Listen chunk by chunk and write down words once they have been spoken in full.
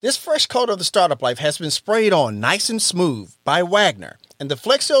This fresh coat of the startup life has been sprayed on nice and smooth by Wagner and the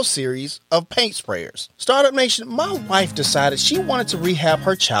Flexio series of paint sprayers. Startup Nation, my wife decided she wanted to rehab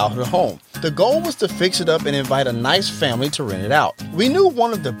her childhood home. The goal was to fix it up and invite a nice family to rent it out. We knew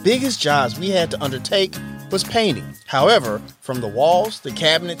one of the biggest jobs we had to undertake was painting. However, from the walls, the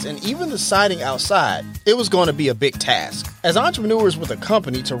cabinets, and even the siding outside, it was going to be a big task. As entrepreneurs with a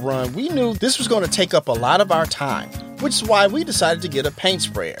company to run, we knew this was going to take up a lot of our time, which is why we decided to get a paint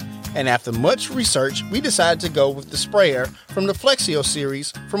sprayer. And after much research, we decided to go with the sprayer from the Flexio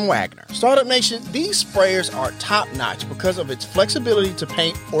series from Wagner. Startup Nation, these sprayers are top-notch because of its flexibility to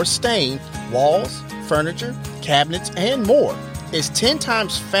paint or stain walls, furniture, cabinets, and more. It's 10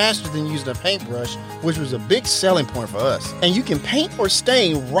 times faster than using a paintbrush, which was a big selling point for us. And you can paint or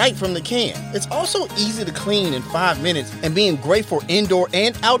stain right from the can. It's also easy to clean in 5 minutes, and being great for indoor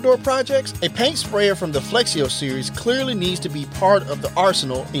and outdoor projects, a paint sprayer from the Flexio series clearly needs to be part of the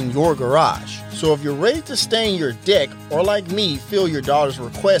arsenal in your garage. So if you're ready to stain your deck, or like me, fill your daughter's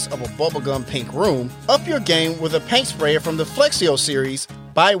request of a bubblegum pink room, up your game with a paint sprayer from the Flexio series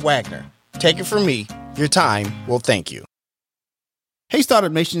by Wagner. Take it from me, your time will thank you. Hey,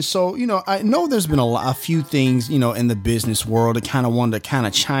 Startup Nation. So, I know there's been a few things, in the business world that kind of wanted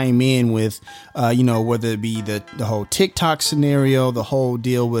to chime in with, whether it be the whole TikTok scenario, the whole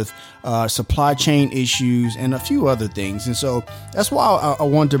deal with supply chain issues, and a few other things. And so that's why I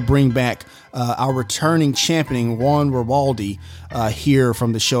wanted to bring back our returning champion, Juan Ribaldi, here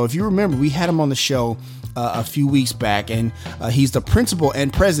from the show. If you remember, we had him on the show a few weeks back, and he's the principal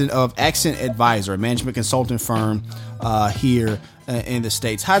and president of Accent Advisor, a management consulting firm here in the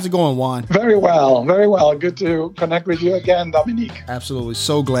States. How's it going, Juan? Very well, very well. Good to connect with you again, Dominique. Absolutely.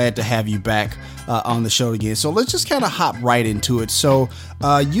 So glad to have you back on the show again. So let's just kind of hop right into it. So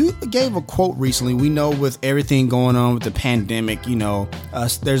you gave a quote recently. We know with everything going on with the pandemic,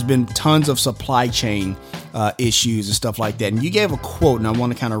 there's been tons of supply chain issues and stuff like that. And you gave a quote, and I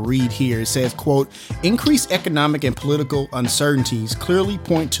want to kind of read here. It says, quote, "Increased economic and political uncertainties clearly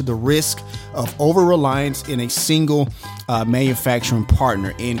point to the risk of over-reliance in a single manufacturing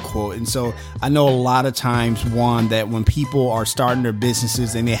partner," end quote. And so I know a lot of times, Juan, that when people are starting their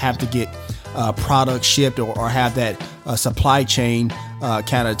businesses and they have to get products shipped or have that supply chain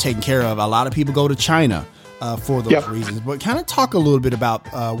kind of taken care of, a lot of people go to China for those reasons. But kind of talk a little bit about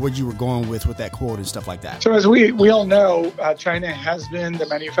what you were going with that quote and stuff like that. So as we all know, China has been the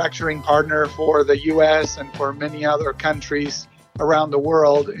manufacturing partner for the U.S. and for many other countries around the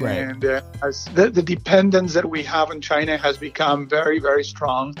world. Right. And as the dependence that we have on China has become very, very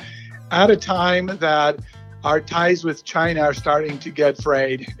strong at a time that our ties with China are starting to get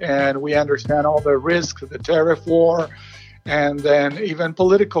frayed. And we understand all the risks of the tariff war, and then even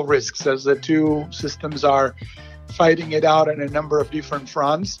political risks as the two systems are fighting it out on a number of different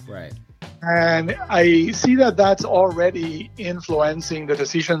fronts. Right. And I see that that's already influencing the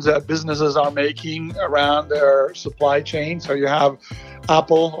decisions that businesses are making around their supply chain. So you have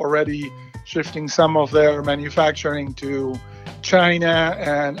Apple already shifting some of their manufacturing to China,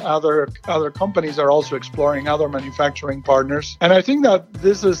 and other companies are also exploring other manufacturing partners. And I think that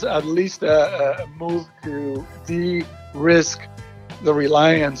this is at least a move to de-risk the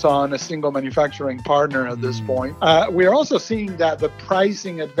reliance on a single manufacturing partner at this point. We're also seeing that the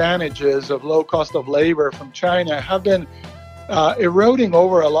pricing advantages of low cost of labor from China have been eroding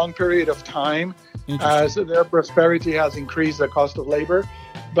over a long period of time as their prosperity has increased the cost of labor.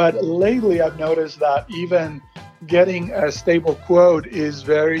 But lately, I've noticed that even getting a stable quote is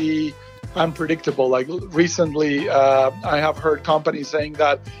very unpredictable. Like recently, I have heard companies saying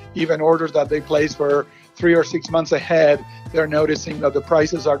that even orders that they place for 3 or 6 months ahead, they're noticing that the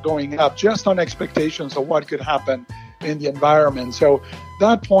prices are going up just on expectations of what could happen in the environment. So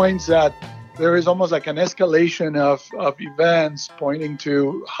that points that there is almost like an escalation of events pointing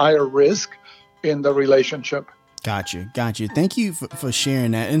to higher risk in the relationship. Gotcha. Thank you for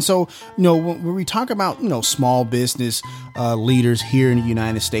sharing that. And so, when we talk about, small business leaders here in the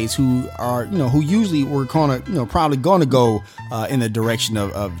United States who are, who usually we're probably going to go in the direction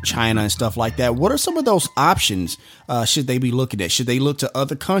of China and stuff like that. What are some of those options should they be looking at? Should they look to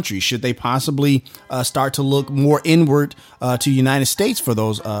other countries? Should they possibly start to look more inward to the United States for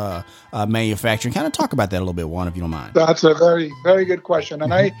those manufacturing? Kind of talk about that a little bit, Juan, if you don't mind. That's a very, very good question.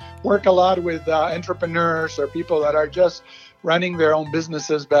 And I work a lot with entrepreneurs or people that are just running their own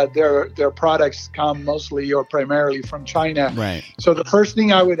businesses, but their products come mostly or primarily from China. Right. So the first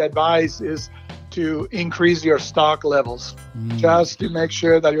thing I would advise is to increase your stock levels, just to make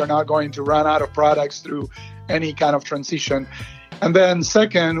sure that you're not going to run out of products through any kind of transition. And then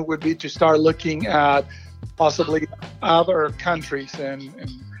second would be to start looking at possibly other countries. And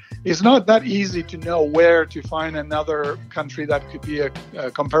it's not that easy to know where to find another country that could be a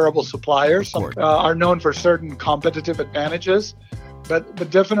comparable supplier. Some are known for certain competitive advantages, but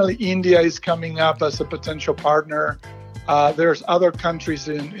definitely India is coming up as a potential partner. There's other countries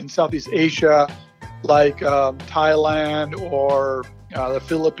in Southeast Asia like Thailand or the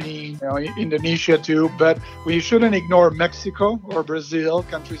Philippines, Indonesia too. But we shouldn't ignore Mexico or Brazil,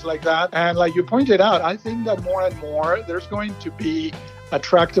 countries like that. And like you pointed out, I think that more and more there's going to be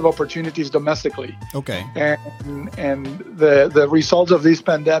attractive opportunities domestically. Okay. And the results of this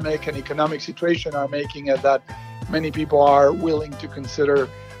pandemic and economic situation are making it that many people are willing to consider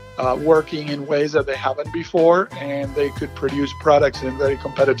working in ways that they haven't before, and they could produce products in very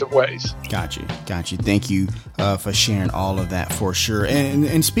competitive ways. Got you. Thank you for sharing all of that for sure.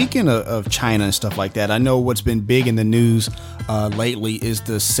 And speaking of China and stuff like that, I know what's been big in the news lately is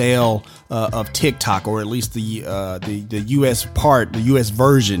the sale of TikTok, or at least the U.S. part, the U.S.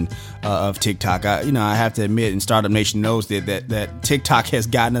 version of TikTok. I have to admit, and Startup Nation knows that TikTok has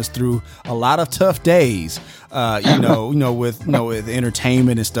gotten us through a lot of tough days. With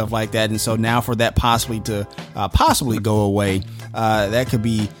entertainment and stuff like that. And so now for that possibly go away, that could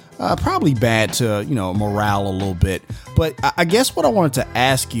be probably bad to, morale a little bit. But I guess what I wanted to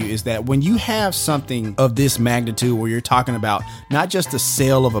ask you is that when you have something of this magnitude where you're talking about not just the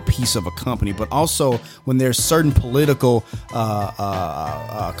sale of a piece of a company, but also when there's certain political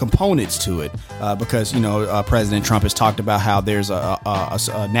components to it, because, President Trump has talked about how there's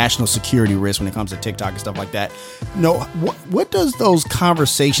a national security risk when it comes to TikTok and stuff like that. What does those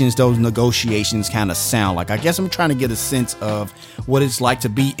conversations, those negotiations kind of sound like? I guess I'm trying to get a sense of what it's like to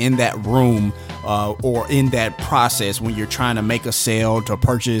be in that room or in that process when you're trying to make a sale to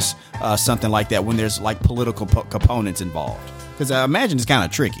purchase something like that, when there's like political components involved. Because I imagine it's kind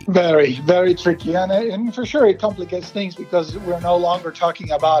of tricky. Very, very tricky. And for sure, it complicates things because we're no longer talking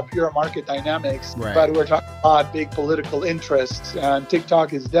about pure market dynamics, right, but we're talking about big political interests. And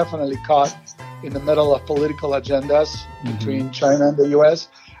TikTok is definitely caught in the middle of political agendas between China and the U.S.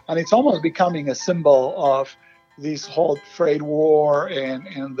 And it's almost becoming a symbol of this whole trade war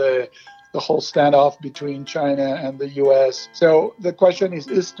and the whole standoff between China and the U.S. So the question is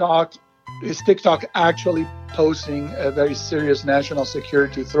TikTok actually posing a very serious national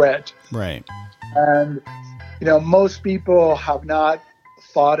security threat? Right. And, most people have not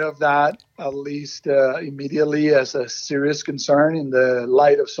thought of that, at least immediately, as a serious concern in the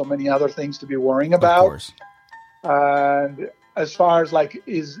light of so many other things to be worrying about. Of course. And as far as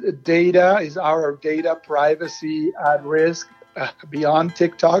is our data privacy at risk beyond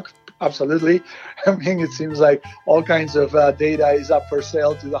TikTok? Absolutely. I mean, it seems like all kinds of data is up for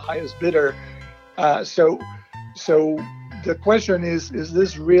sale to the highest bidder. So the question is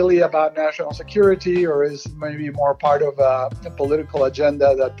this really about national security, or is it maybe more part of a political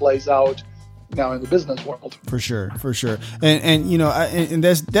agenda that plays out now in the business world? For sure. And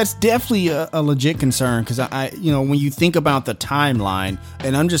that's definitely a legit concern, because when you think about the timeline,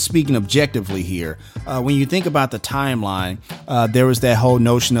 and I'm just speaking objectively here, when you think about the timeline, there was that whole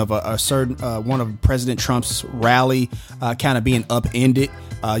notion of a certain one of President Trump's rally kind of being upended,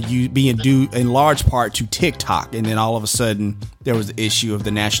 being due in large part to TikTok, and then all of a sudden there was the issue of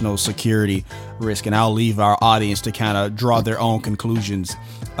the national security risk, and I'll leave our audience to kind of draw their own conclusions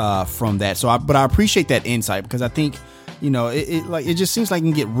from that. But I appreciate that insight, because I think, it just seems like it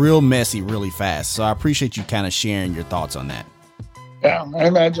can get real messy really fast. So I appreciate you kind of sharing your thoughts on that. Yeah, I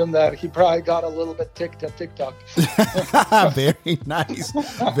imagine that he probably got a little bit ticked at TikTok. Very nice.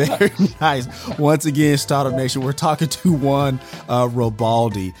 Very nice. Once again, Startup Nation, we're talking to Juan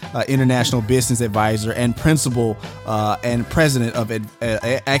Robaldi, international business advisor and principal and president of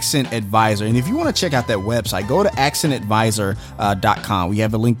Accent Advisor. And if you want to check out that website, go to accentadvisor.com. We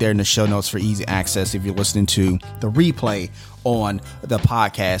have a link there in the show notes for easy access if you're listening to the replay on the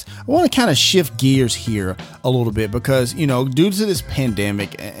podcast. I want to kind of shift gears here a little bit, because, due to this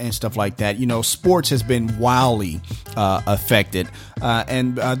pandemic and stuff like that, sports has been wildly affected.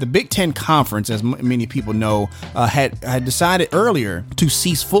 And the Big Ten Conference, as many people know, had decided earlier to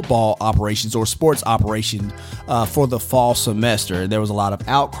cease football operations or sports operations for the fall semester. There was a lot of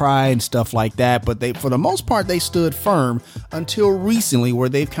outcry and stuff like that, but for the most part, they stood firm until recently, where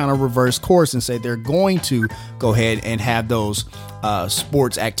they've kind of reversed course and said they're going to go ahead and have those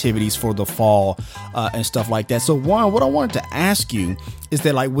sports activities for the fall and stuff like that. So Juan, what I wanted to ask you is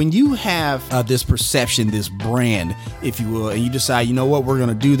that, when you have this perception, this brand, if you will, and you decide, we're going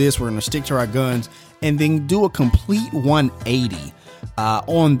to do this, we're going to stick to our guns and then do a complete 180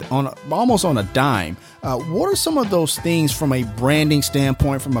 on almost on a dime. What are some of those things from a branding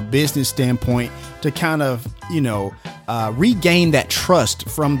standpoint, from a business standpoint, to kind of, regain that trust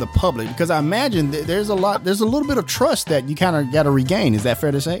from the public? Because I imagine there's a little bit of trust that you kind of got to regain. Is that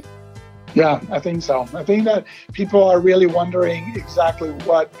fair to say? Yeah, I think so. I think that people are really wondering exactly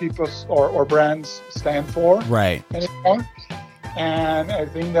what people or brands stand for. Right. Anymore. And I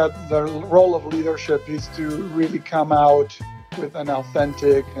think that the role of leadership is to really come out with an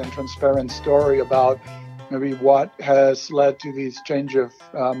authentic and transparent story about maybe what has led to this change of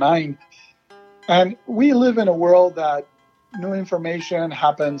mind. And we live in a world that new information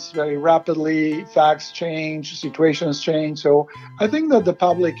happens very rapidly, facts change, situations change. So I think that the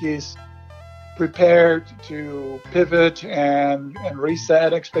public is prepared to pivot and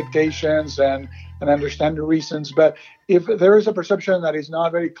reset expectations and understand the reasons. But if there is a perception that is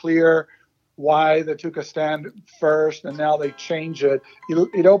not very clear why they took a stand first and now they change it,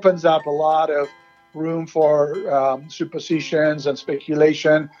 it opens up a lot of room for suppositions and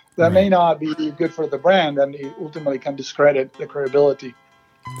speculation that may not be good for the brand, and it ultimately can discredit the credibility.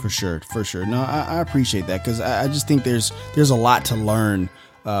 For sure. No, I appreciate that, because I just think there's a lot to learn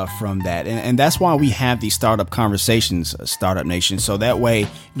from that. And that's why we have these startup conversations, Startup Nation. So that way,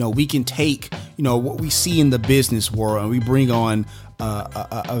 we can take, what we see in the business world, and we bring on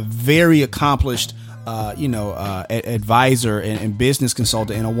a very accomplished, advisor and business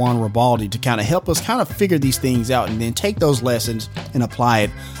consultant in Juan Ribaldi to kind of help us kind of figure these things out and then take those lessons and apply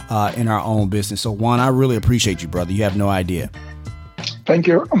it in our own business. So Juan, I really appreciate you, brother. You have no idea. Thank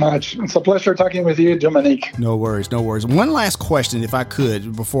you very much. It's a pleasure talking with you, Dominique. No worries. One last question, if I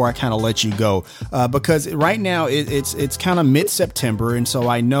could, before I kind of let you go, because right now it's kind of mid-September, and so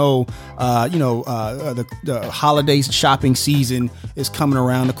I know, the holiday shopping season is coming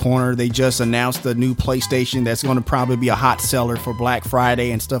around the corner. They just announced the new PlayStation that's going to probably be a hot seller for Black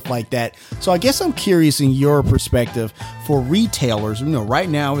Friday and stuff like that. So I guess I'm curious, in your perspective, for retailers, right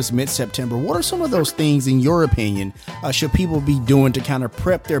now it's mid-September. What are some of those things, in your opinion, should people be doing to kind of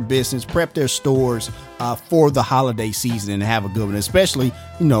prep their business, prep their stores for the holiday season and have a good one? Especially,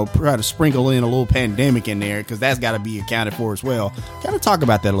 try to sprinkle in a little pandemic in there, because that's got to be accounted for as well. Kind of talk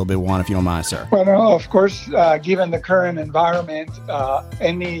about that a little bit, Juan, if you don't mind, sir. Well, no, of course, given the current environment,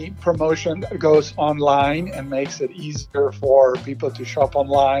 any promotion that goes online and makes it easier for people to shop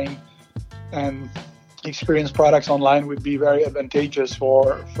online and experience products online would be very advantageous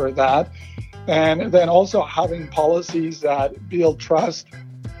for that. And then also having policies that build trust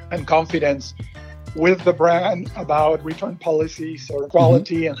and confidence with the brand about return policies or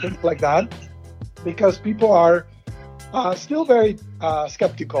quality and things like that, because people are still very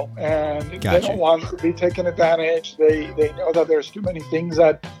skeptical, and they don't want to be taken advantage. They know that there's too many things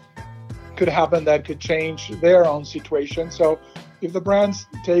that could happen that could change their own situation. So if the brands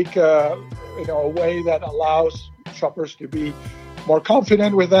take a way that allows shoppers to be more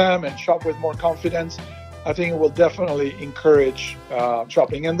confident with them and shop with more confidence, I think it will definitely encourage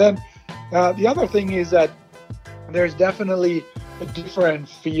shopping. And then the other thing is that there's definitely a different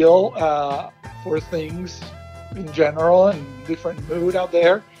feel for things in general and different mood out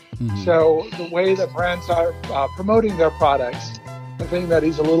there. Mm-hmm. So the way that brands are promoting their products, I think that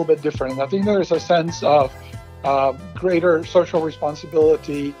is a little bit different. I think there is a sense of greater social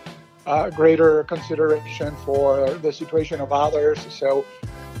responsibility, greater consideration for the situation of others. So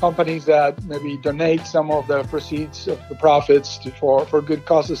companies that maybe donate some of the proceeds of the profits for good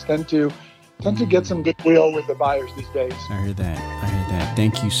causes tend to get some goodwill with the buyers these days. I hear that.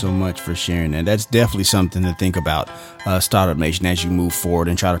 Thank you so much for sharing that. That's definitely something to think about, Startup Nation, as you move forward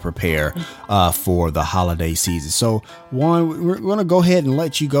and try to prepare for the holiday season. So, Juan, we're going to go ahead and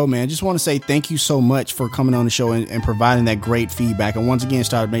let you go, man. Just want to say thank you so much for coming on the show and providing that great feedback. And once again,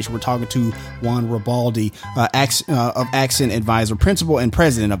 Startup Nation, we're talking to Juan Ribaldi of Accent Advisor, Principal and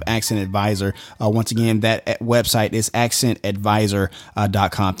President of Accent Advisor. Once again, that website is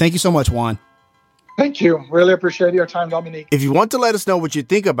accentadvisor.com. Thank you so much, Juan. Thank you. Really appreciate your time, Dominique. If you want to let us know what you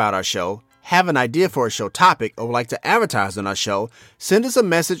think about our show, have an idea for a show topic, or would like to advertise on our show, send us a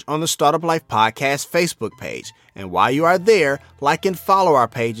message on the Startup Life Podcast Facebook page. And while you are there, like and follow our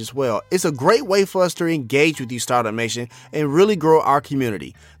page as well. It's a great way for us to engage with you, Startup Nation, and really grow our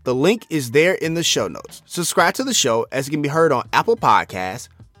community. The link is there in the show notes. Subscribe to the show, as it can be heard on Apple Podcasts,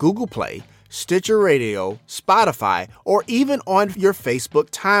 Google Play, Stitcher Radio, Spotify, or even on your Facebook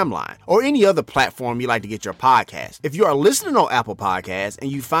timeline or any other platform you like to get your podcast. If you are listening on Apple Podcasts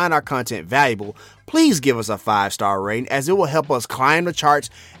and you find our content valuable, please give us a 5-star rating, as it will help us climb the charts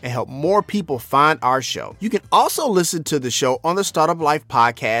and help more people find our show. You can also listen to the show on the Startup Life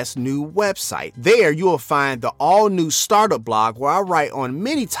Podcast new website. There you will find the all-new Startup blog, where I write on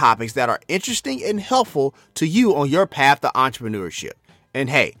many topics that are interesting and helpful to you on your path to entrepreneurship. And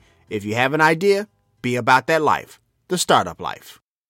hey, if you have an idea, be about that life, the Startup Life.